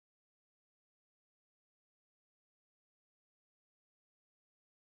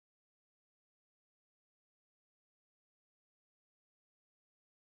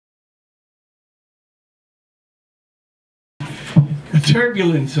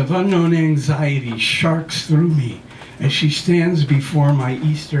turbulence of unknown anxiety sharks through me as she stands before my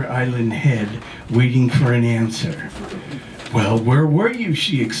Easter Island head, waiting for an answer. "Well, where were you?"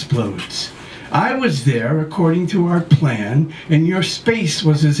 she explodes. "I was there according to our plan, and your space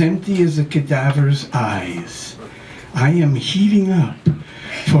was as empty as a cadaver's eyes." I am heating up,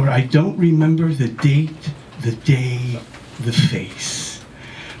 for I don't remember the date, the day, the face.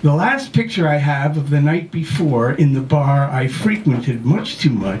 The last picture I have of the night before in the bar I frequented much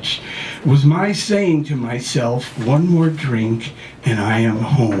too much was my saying to myself, "One more drink and I am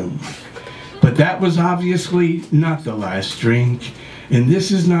home." But that was obviously not the last drink, and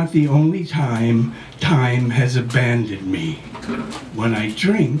this is not the only time time has abandoned me. When I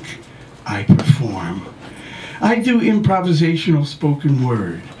drink, I perform. I do improvisational spoken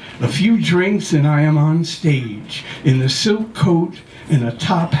word. A few drinks and I am on stage, in a silk coat and a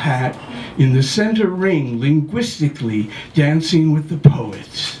top hat, in the center ring, linguistically dancing with the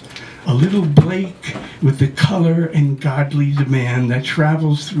poets. A little Blake with the color and godly demand that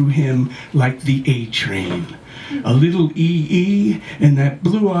travels through him like the A train. A little E.E. and that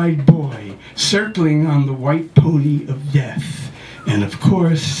blue-eyed boy circling on the white pony of death. And of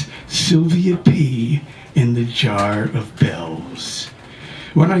course, Sylvia P. in the jar of bells.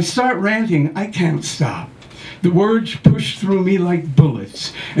 When I start ranting, I can't stop. The words push through me like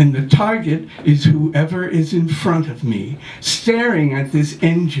bullets, and the target is whoever is in front of me, staring at this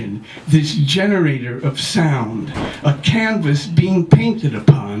engine, this generator of sound, a canvas being painted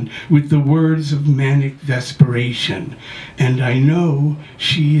upon with the words of manic desperation. And I know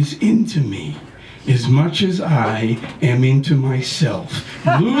she is into me, as much as I am into myself,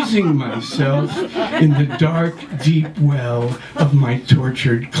 losing myself in the dark, deep well of my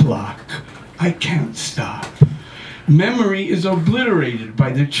tortured clock. I can't stop. Memory is obliterated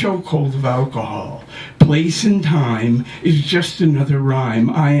by the chokehold of alcohol. Place and time is just another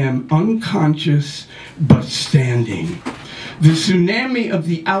rhyme. I am unconscious but standing. The tsunami of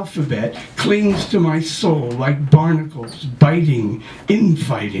the alphabet clings to my soul like barnacles, biting,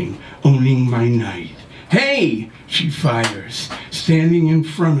 infighting, owning my night. "Hey!" she fires, standing in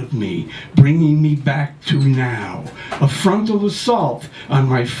front of me, bringing me back to now. A frontal assault on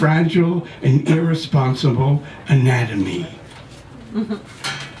my fragile and irresponsible anatomy.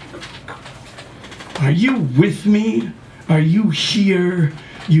 Are you with me? Are you here,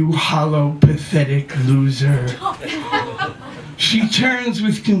 you hollow, pathetic loser? She turns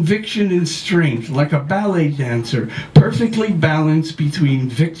with conviction and strength, like a ballet dancer, perfectly balanced between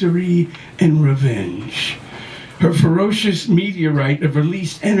victory and revenge. Her ferocious meteorite of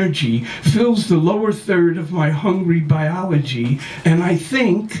released energy fills the lower third of my hungry biology, and I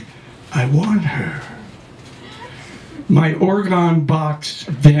think I want her. My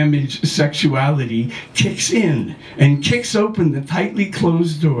organ-boxed, damaged sexuality kicks in and kicks open the tightly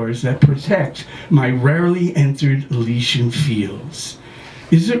closed doors that protect my rarely entered Elysian fields.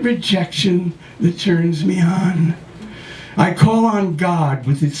 Is it rejection that turns me on? I call on God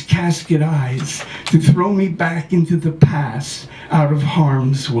with its casket eyes to throw me back into the past out of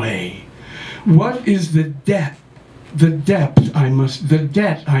harm's way. What is the debt I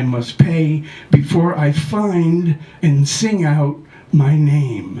must pay before I find and sing out my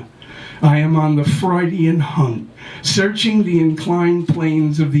name? I am on the Freudian hunt, searching the inclined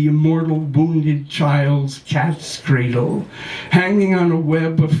planes of the immortal wounded child's cat's cradle. Hanging on a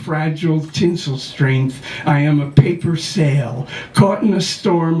web of fragile tinsel strength, I am a paper sail, caught in a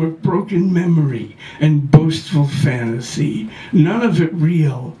storm of broken memory and boastful fantasy. None of it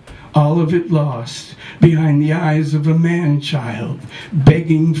real, all of it lost behind the eyes of a man-child,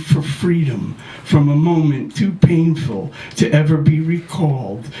 begging for freedom from a moment too painful to ever be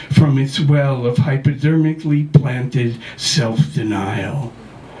recalled from its well of hypodermically planted self-denial.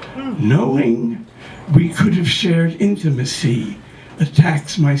 Knowing we could have shared intimacy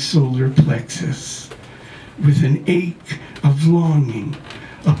attacks my solar plexus with an ache of longing,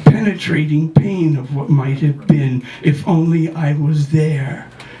 a penetrating pain of what might have been if only I was there.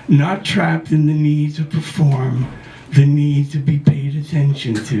 Not trapped in the need to perform, the need to be paid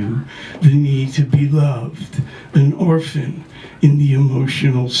attention to, the need to be loved, an orphan in the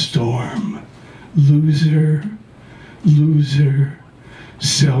emotional storm. Loser, loser,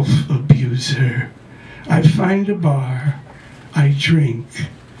 self-abuser. I find a bar, I drink,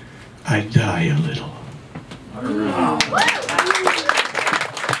 I die a little.